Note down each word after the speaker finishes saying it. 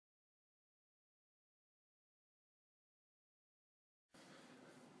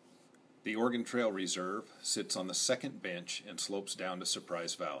The Oregon Trail Reserve sits on the second bench and slopes down to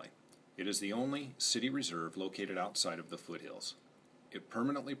Surprise Valley. It is the only city reserve located outside of the foothills. It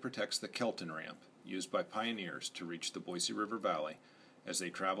permanently protects the Kelton Ramp, used by pioneers to reach the Boise River Valley as they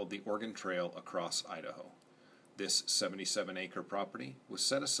traveled the Oregon Trail across Idaho. This 77-acre property was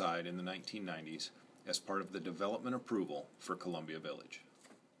set aside in the 1990s as part of the development approval for Columbia Village.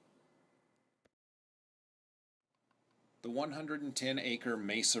 The 110-acre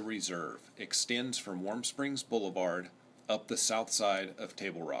Mesa Reserve extends from Warm Springs Boulevard up the south side of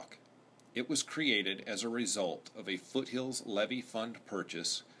Table Rock. It was created as a result of a Foothills Levy Fund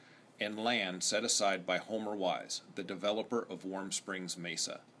purchase and land set aside by Homer Wise, the developer of Warm Springs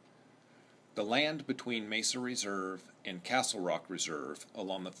Mesa. The land between Mesa Reserve and Castle Rock Reserve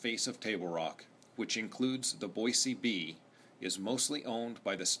along the face of Table Rock, which includes the Boise Bee, is mostly owned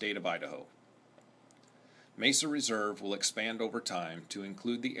by the state of Idaho. Mesa Reserve will expand over time to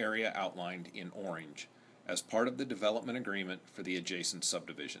include the area outlined in orange as part of the development agreement for the adjacent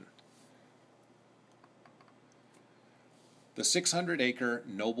subdivision. The 600-acre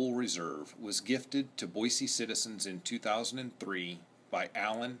Noble Reserve was gifted to Boise citizens in 2003 by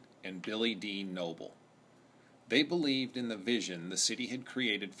Alan and Billy D. Noble. They believed in the vision the city had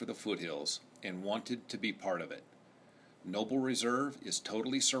created for the foothills and wanted to be part of it. Noble Reserve is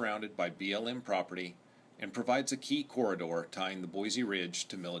totally surrounded by BLM property and provides a key corridor tying the Boise Ridge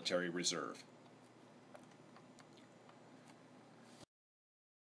to Military Reserve.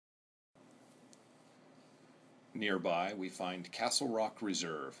 Nearby, we find Castle Rock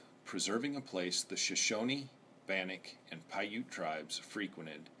Reserve, preserving a place the Shoshone, Bannock, and Paiute tribes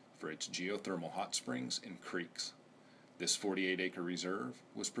frequented for its geothermal hot springs and creeks. This 48-acre reserve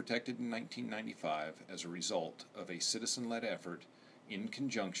was protected in 1995 as a result of a citizen-led effort in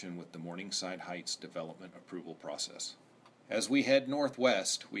conjunction with the Morningside Heights development approval process. As we head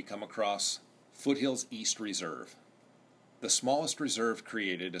northwest, we come across Foothills East Reserve, the smallest reserve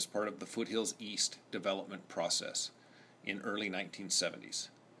created as part of the Foothills East development process in early 1970s.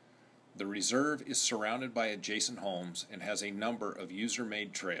 The reserve is surrounded by adjacent homes and has a number of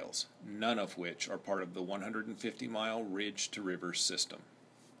user-made trails, none of which are part of the 150-mile ridge-to-river system.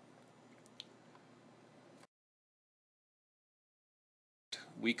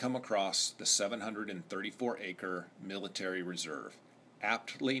 We come across the 734-acre Military Reserve,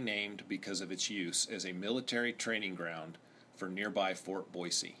 aptly named because of its use as a military training ground for nearby Fort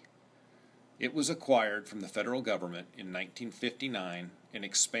Boise. It was acquired from the federal government in 1959 and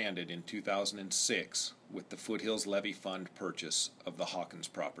expanded in 2006 with the Foothills Levy Fund purchase of the Hawkins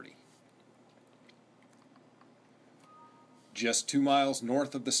property. Just 2 miles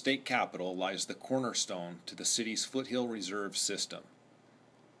north of the state capitol lies the cornerstone to the city's Foothill Reserve system,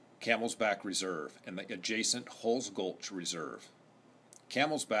 Camel's Back Reserve, and the adjacent Hulls Gulch Reserve.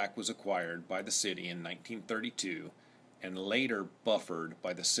 Camel's Back was acquired by the city in 1932 and later buffered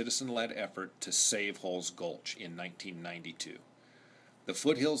by the citizen-led effort to save Hulls Gulch in 1992. The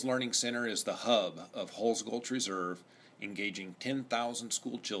Foothills Learning Center is the hub of Hulls Gulch Reserve, engaging 10,000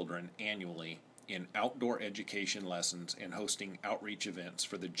 school children annually in outdoor education lessons and hosting outreach events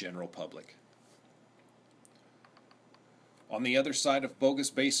for the general public. On the other side of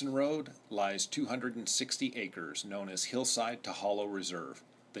Bogus Basin Road lies 260 acres known as Hillside to Hollow Reserve,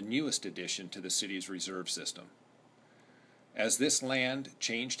 the newest addition to the city's reserve system. As this land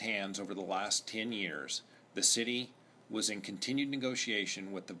changed hands over the last 10 years, the city was in continued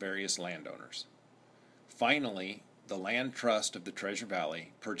negotiation with the various landowners. Finally, the Land Trust of the Treasure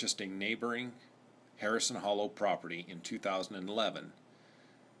Valley purchased a neighboring Harrison Hollow property in 2011,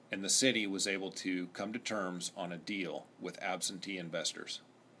 and the city was able to come to terms on a deal with absentee investors.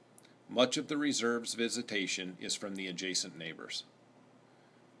 Much of the reserve's visitation is from the adjacent neighbors.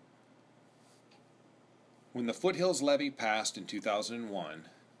 When the Foothills Levy passed in 2001,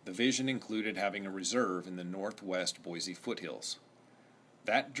 the vision included having a reserve in the northwest Boise foothills.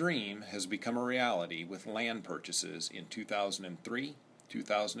 That dream has become a reality with land purchases in 2003,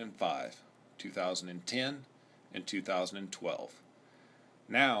 2005, 2010, and 2012.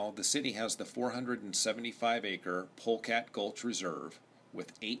 Now, the city has the 475-acre Polecat Gulch Reserve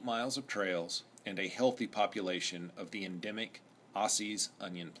with 8 miles of trails and a healthy population of the endemic Aussie's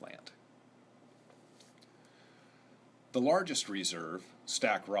onion plant. The largest reserve,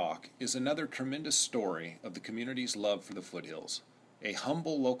 Stack Rock, is another tremendous story of the community's love for the foothills. A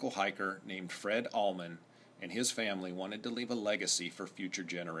humble local hiker named Fred Allman and his family wanted to leave a legacy for future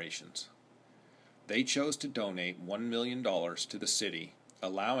generations. They chose to donate $1 million to the city,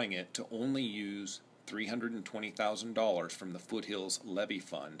 allowing it to only use $320,000 from the Foothills Levy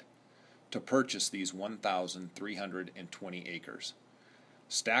Fund to purchase these 1,320 acres.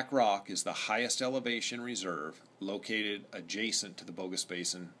 Stack Rock is the highest elevation reserve located adjacent to the Bogus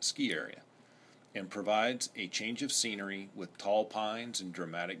Basin ski area and provides a change of scenery with tall pines and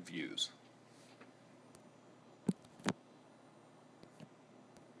dramatic views.